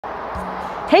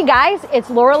Hey guys, it's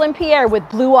Laurel and Pierre with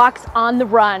Blue Ox on the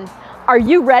Run. Are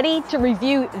you ready to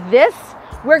review this?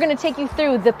 We're going to take you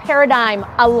through the Paradigm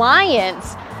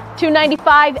Alliance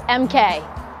 295 MK.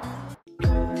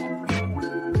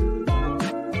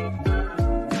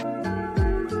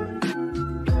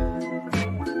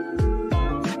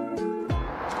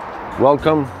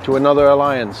 Welcome to another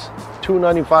Alliance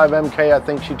 295 MK. I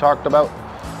think she talked about.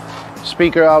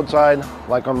 Speaker outside,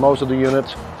 like on most of the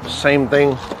units. Same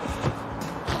thing.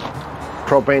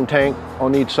 Propane tank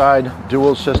on each side,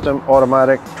 dual system,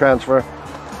 automatic transfer,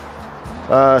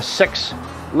 6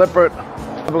 Lippert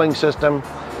leveling system,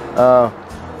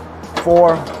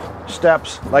 4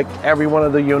 steps like every one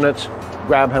of the units,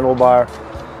 grab handlebar.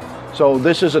 So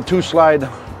this is a 2-slide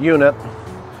unit.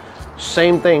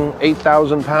 Same thing,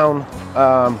 8,000 pound.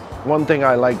 One thing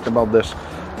I liked about this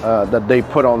that they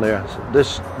put on there,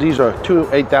 these are 2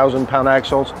 8,000 pound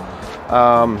axles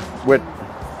with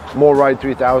more Ride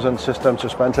 3000 system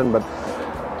suspension. But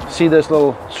see this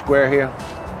little square here,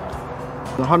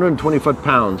 120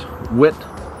 foot-pounds width.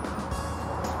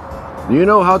 Do you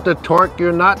know how to torque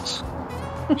your nuts?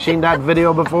 Seen that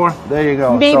video before? There you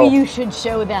go. Maybe you should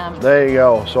show them. There you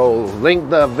go. So link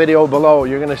the video below.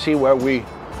 You're gonna see where we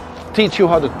teach you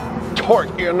how to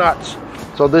torque your nuts.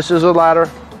 So this is a ladder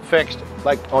fixed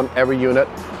like on every unit.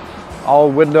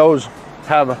 All windows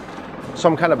have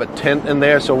some kind of a tint in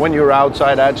there, so when you're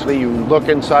outside, actually you look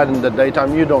inside in the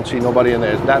daytime, you don't see nobody in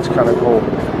there. That's kind of cool.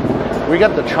 We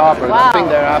got the chopper. Wow. That thing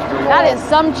there after all. That is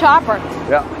some chopper.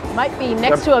 Yeah. Might be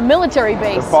next to a military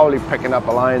base. They're probably picking up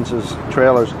Alliance's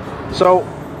trailers. So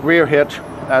rear hitch,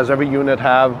 as every unit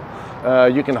have.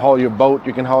 You can haul your boat,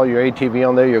 you can haul your ATV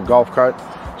on there, your golf cart.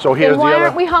 So here's why the other.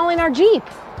 aren't we hauling our Jeep?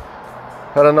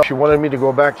 I don't know. She wanted me to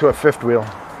go back to a 5th wheel.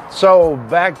 So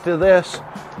back to this.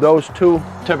 Those 2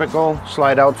 typical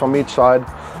slide out from each side.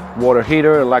 Water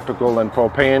heater, electrical and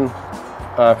propane,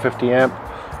 50 amp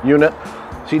unit.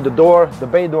 See the door, the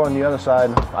bay door on the other side,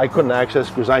 I couldn't access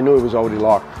because I knew it was already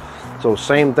locked. So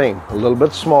same thing, a little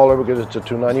bit smaller because it's a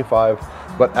 295,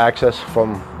 but access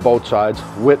from both sides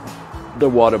with the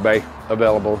water bay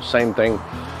available. Same thing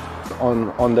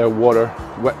on their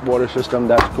wet water system.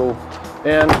 That's cool.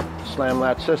 And slam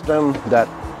latch system that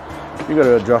you got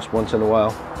to adjust once in a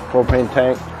while. Propane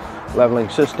tank, leveling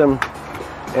system,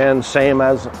 and same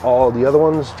as all the other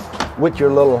ones with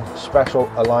your little special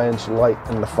Alliance light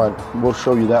in the front. We'll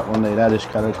show you that one day. That is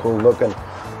kind of cool looking.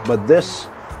 But this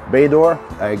bay door,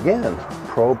 again,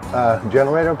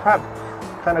 generator prep,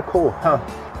 kind of cool, huh?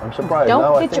 I'm surprised.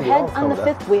 Don't hit your head on the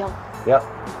 5th wheel. Yep.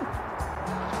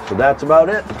 So that's about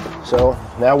it. So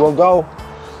now we'll go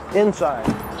inside.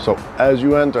 So as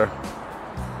you enter,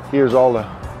 here's all the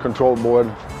control board,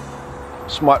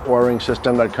 smart wiring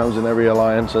system that comes in every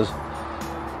Alliance's.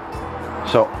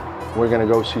 So we're gonna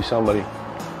go see somebody.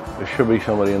 There should be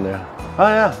somebody in there. Oh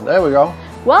yeah, there we go.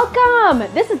 Welcome!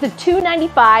 This is the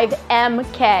 295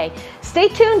 MK. Stay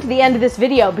tuned to the end of this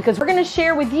video because we're gonna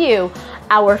share with you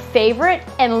our favorite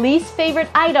and least favorite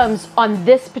items on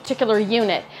this particular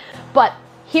unit. But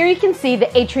here you can see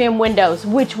the atrium windows,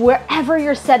 which wherever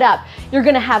you're set up, you're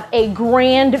gonna have a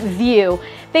grand view.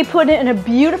 They put in a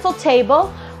beautiful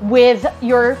table with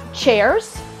your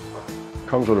chairs.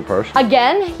 Comes with a purse.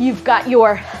 Again, you've got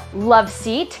your love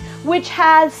seat, which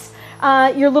has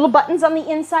your little buttons on the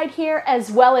inside here, as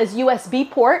well as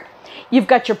USB port. You've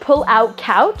got your pull-out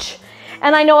couch.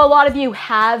 And I know a lot of you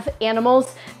have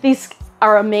animals. These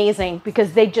are amazing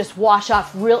because they just wash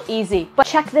off real easy. But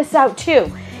check this out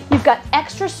too. You've got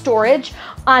extra storage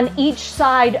on each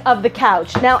side of the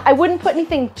couch. Now, I wouldn't put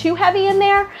anything too heavy in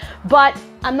there, but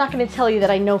I'm not going to tell you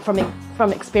that I know from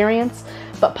experience,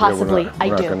 but possibly I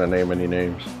do. We're not going to name any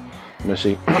names,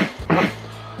 Missy.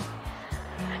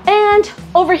 And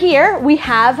over here, we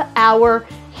have our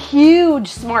huge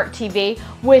smart TV,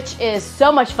 which is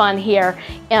so much fun here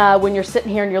when you're sitting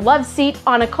here in your love seat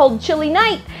on a cold, chilly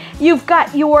night. You've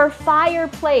got your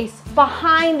fireplace.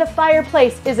 Behind the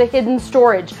fireplace is a hidden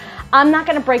storage. I'm not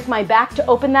gonna break my back to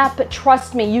open that, but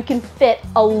trust me, you can fit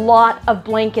a lot of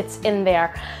blankets in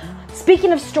there.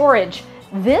 Speaking of storage,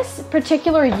 this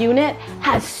particular unit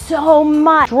has so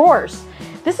much drawers.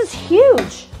 This is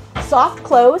huge. Soft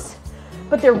close,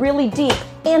 but they're really deep.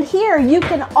 And here you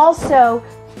can also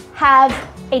have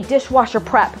a dishwasher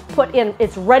prep put in.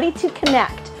 It's ready to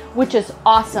connect, which is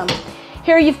awesome.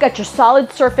 Here you've got your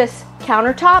solid surface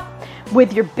countertop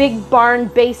with your big barn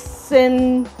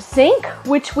basin sink,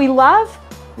 which we love.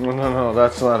 No,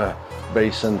 that's not a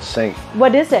basin sink.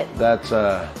 What is it? That's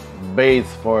a bathe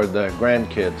for the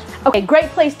grandkids. Okay, great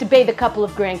place to bathe a couple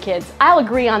of grandkids. I'll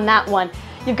agree on that one.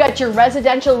 You've got your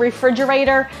residential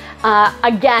refrigerator.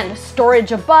 Again,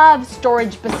 storage above,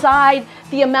 storage beside.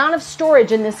 The amount of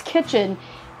storage in this kitchen,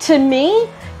 to me,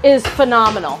 is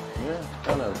phenomenal.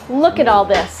 Yeah, look at all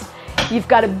this. You've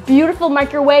got a beautiful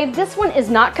microwave. This one is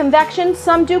not convection.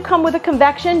 Some do come with a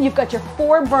convection. You've got your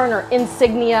 4-burner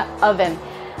Insignia oven.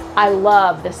 I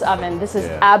love this oven. This is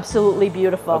absolutely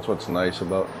beautiful. That's what's nice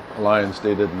about Alliance.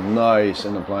 They did nice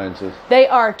in appliances. They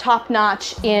are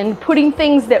top-notch in putting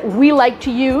things that we like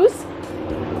to use.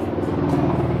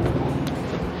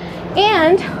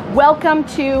 And welcome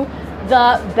to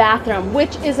the bathroom,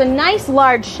 which is a nice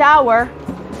large shower.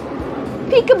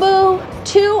 Peekaboo,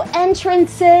 2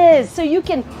 entrances. So you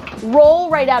can roll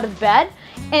right out of bed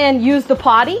and use the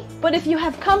potty. But if you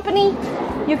have company,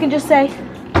 you can just say,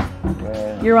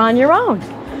 you're on your own.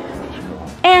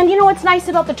 And you know what's nice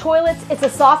about the toilets? It's a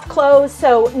soft close,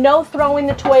 so no throwing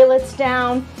the toilets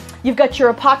down. You've got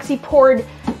your epoxy poured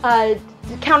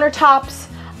countertops.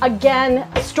 Again,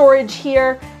 storage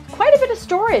here. Quite a bit of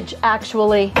storage,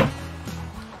 actually.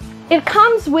 It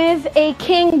comes with a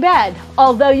king bed,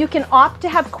 although you can opt to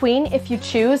have queen if you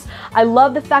choose. I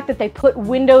love the fact that they put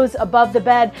windows above the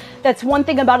bed. That's one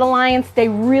thing about Alliance. They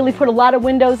really put a lot of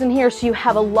windows in here, so you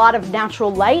have a lot of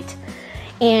natural light.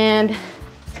 And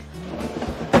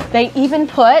they even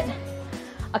put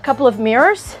a couple of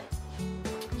mirrors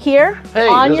here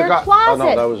on your closet. Oh,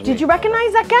 no, that was me. Did you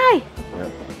recognize that guy? Yeah.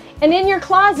 And in your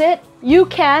closet, you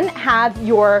can have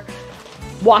your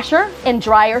washer and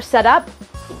dryer set up.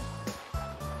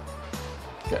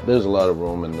 Yeah, there's a lot of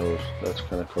room in those. That's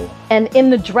kind of cool. And in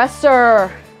the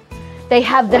dresser, they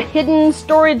have the hidden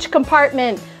storage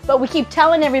compartment. But we keep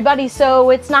telling everybody, so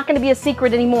it's not going to be a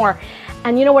secret anymore.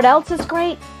 And you know what else is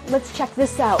great? Let's check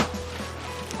this out.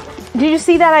 Did you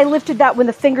see that? I lifted that with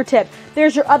a fingertip.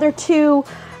 There's your other 2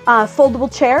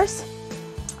 foldable chairs.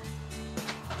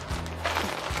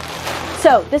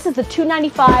 So this is the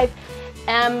 $295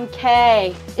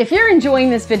 MK. If you're enjoying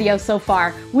this video so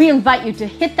far, we invite you to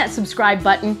hit that subscribe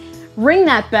button, ring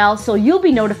that bell so you'll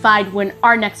be notified when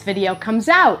our next video comes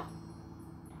out.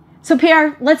 So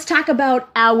Pierre, let's talk about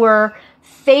our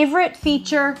favorite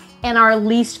feature and our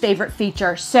least favorite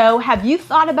feature. So have you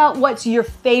thought about what's your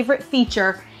favorite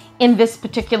feature in this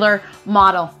particular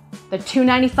model, the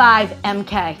 $295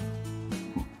 MK?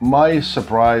 My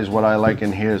surprise, what I like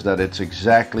in here is that it's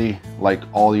exactly like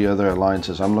all the other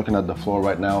Alliances. I'm looking at the floor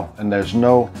right now and there's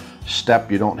no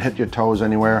step. You don't hit your toes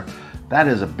anywhere. That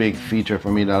is a big feature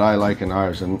for me that I like in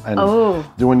ours. And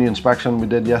doing the inspection we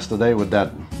did yesterday with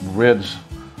that ridge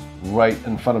right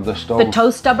in front of the stove. The toe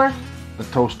stubber? The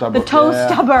toe stubber. The toe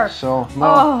stubber. So,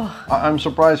 no, I'm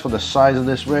surprised for the size of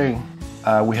this rig.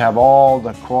 We have all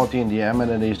the quality and the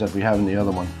amenities that we have in the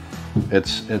other one.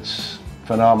 It's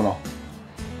phenomenal.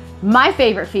 My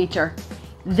favorite feature,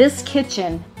 this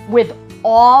kitchen with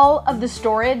all of the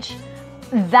storage,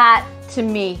 that to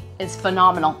me is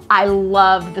phenomenal. I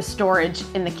love the storage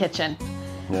in the kitchen.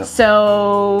 Yep.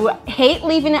 So, hate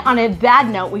leaving it on a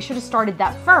bad note. We should have started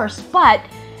that first, but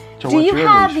so do you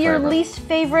have your least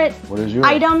favorite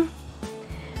item?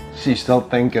 She's still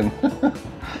thinking.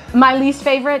 My least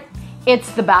favorite,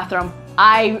 it's the bathroom.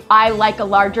 I like a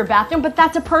larger bathroom, but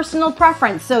that's a personal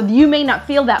preference, so you may not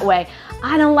feel that way.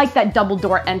 I don't like that double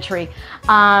door entry.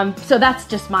 So that's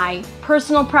just my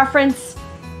personal preference.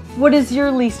 What is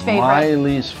your least favorite? My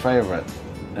least favorite,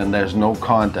 and there's no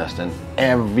contest, in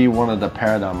every one of the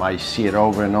Paradigm, I see it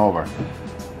over and over.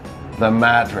 The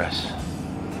mattress.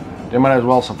 They might as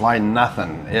well supply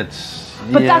nothing.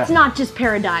 But that's not just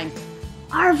Paradigm.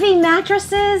 RV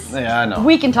mattresses? Yeah, I know.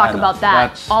 We can talk about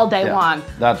that all day long.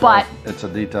 It's a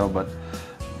detail, but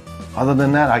other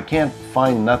than that, I can't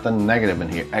find nothing negative in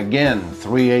here. Again,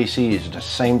 3 ACs, the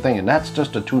same thing, and that's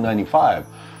just a $295.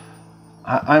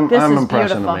 I'm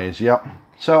impressed and amazed. Yep.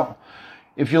 So,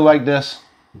 if you like this,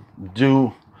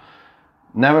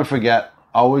 never forget,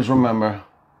 always remember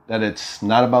that it's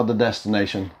not about the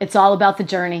destination. It's all about the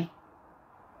journey.